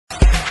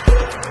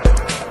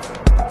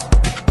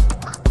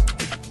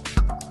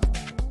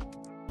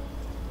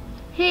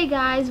Hey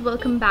guys,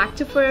 welcome back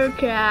to Forever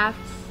Crafts.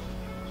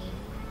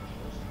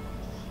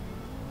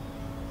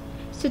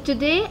 So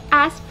today,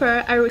 as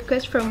per a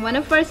request from one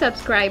of our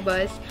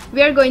subscribers,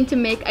 we are going to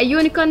make a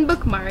unicorn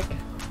bookmark.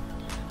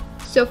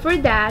 So for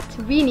that,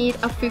 we need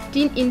a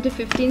 15 into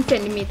 15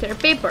 centimeter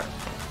paper.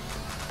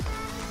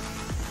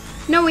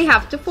 Now we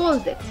have to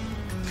fold it.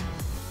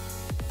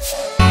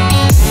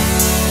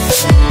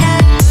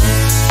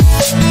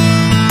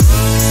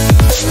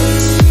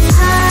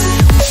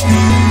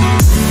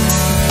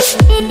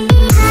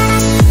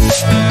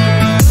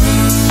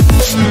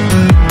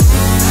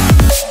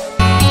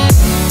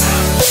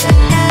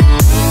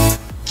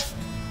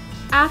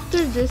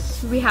 After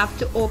this, we have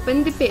to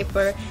open the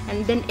paper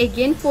and then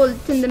again fold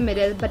it in the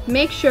middle, but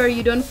make sure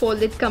you don't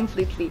fold it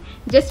completely.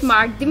 Just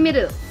mark the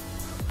middle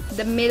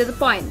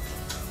point.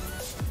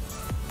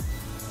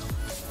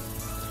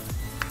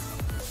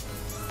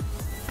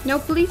 Now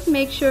please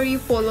make sure you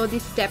follow the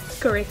steps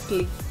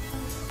correctly.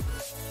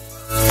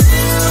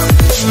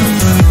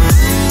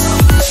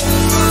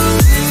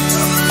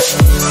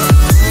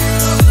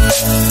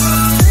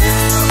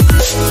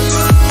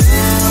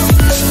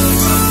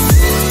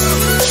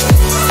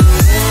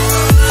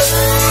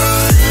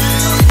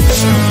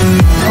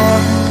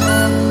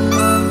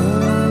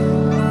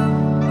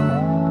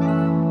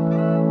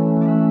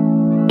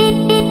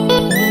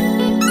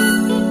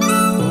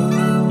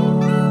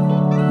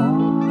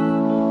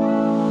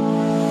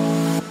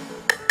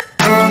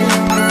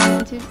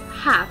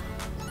 Half,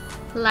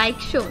 like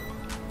shown.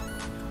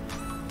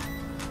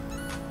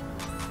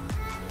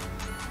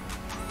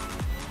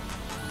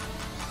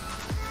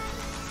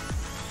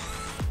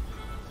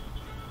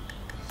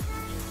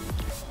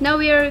 Now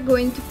we are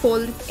going to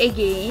fold it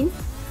again,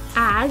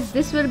 as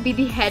this will be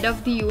the head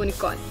of the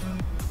unicorn.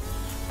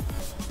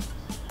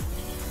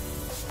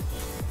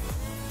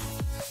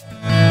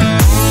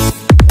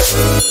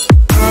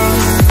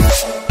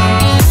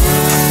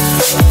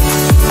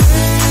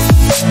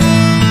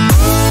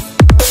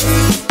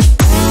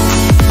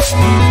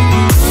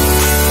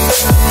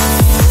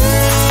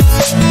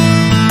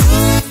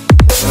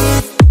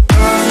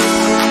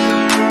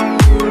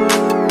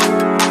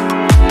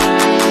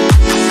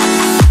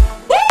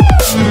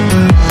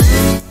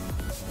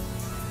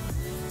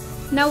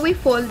 Now we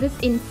fold this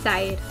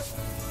inside.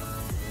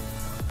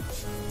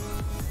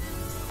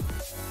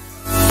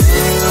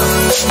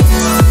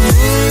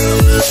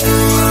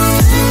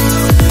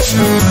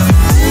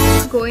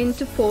 Going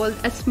to fold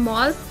a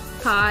small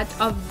part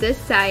of this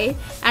side,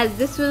 as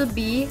this will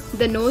be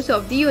the nose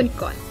of the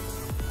unicorn.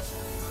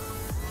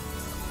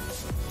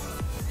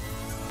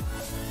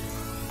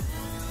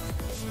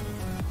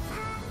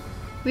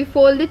 We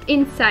fold it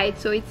inside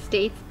so it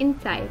stays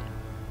inside.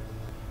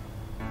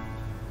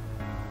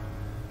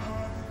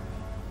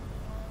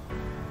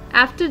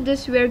 After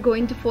this, we are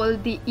going to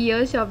fold the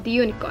ears of the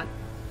unicorn.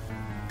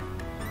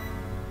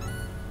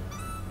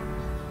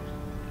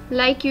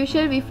 Like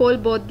usual, we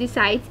fold both the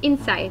sides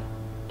inside.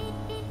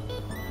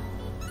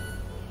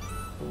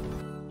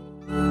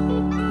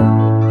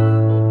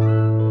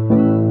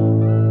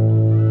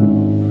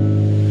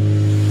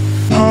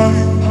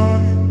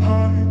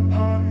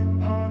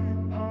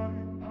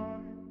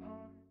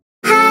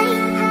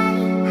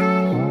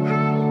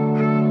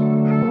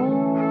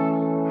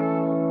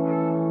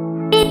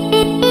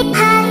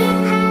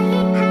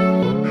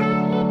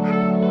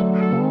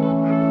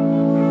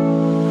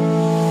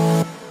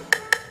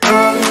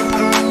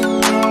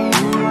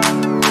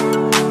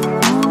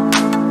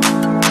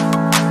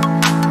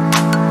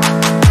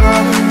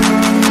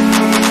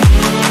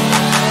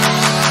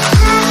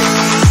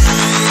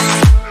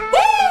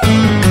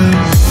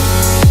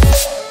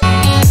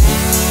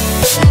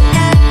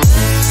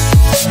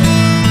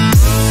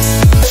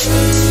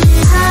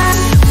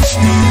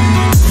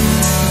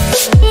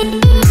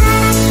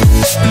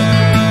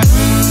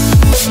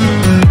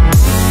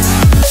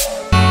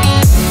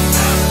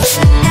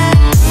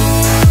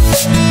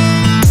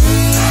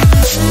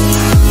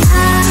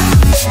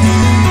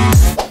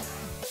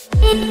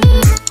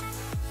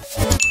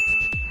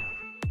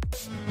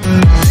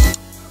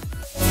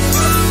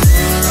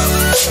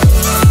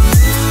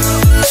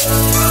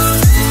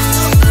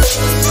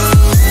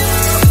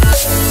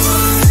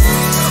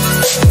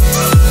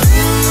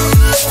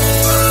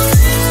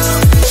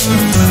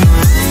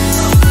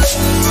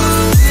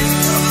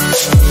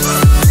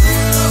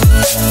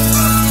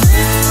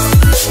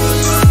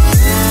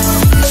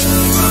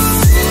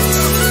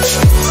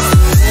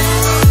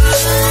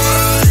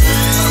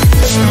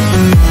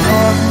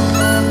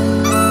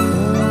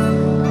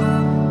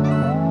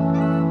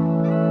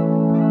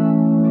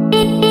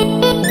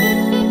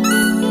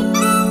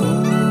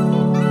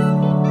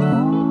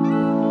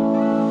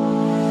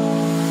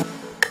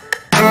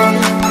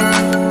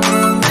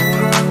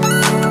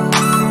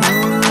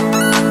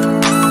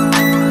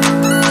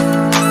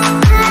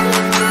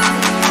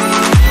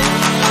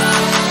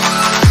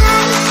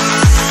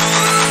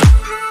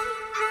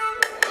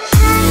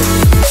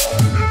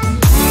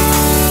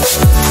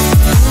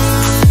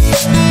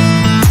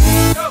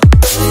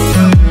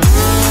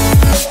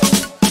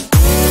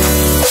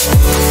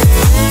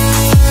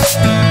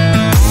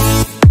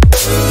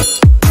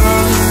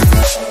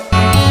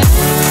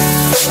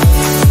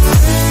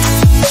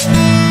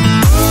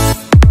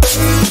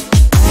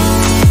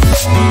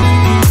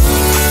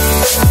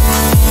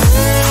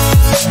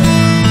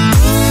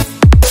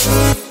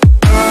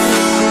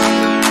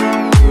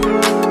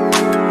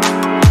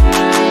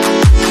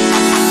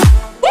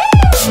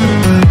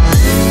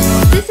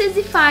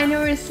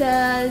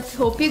 results.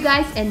 Hope you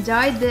guys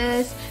enjoyed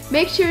this.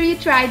 Make sure you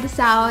try this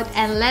out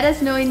and let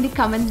us know in the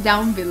comments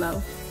down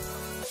below.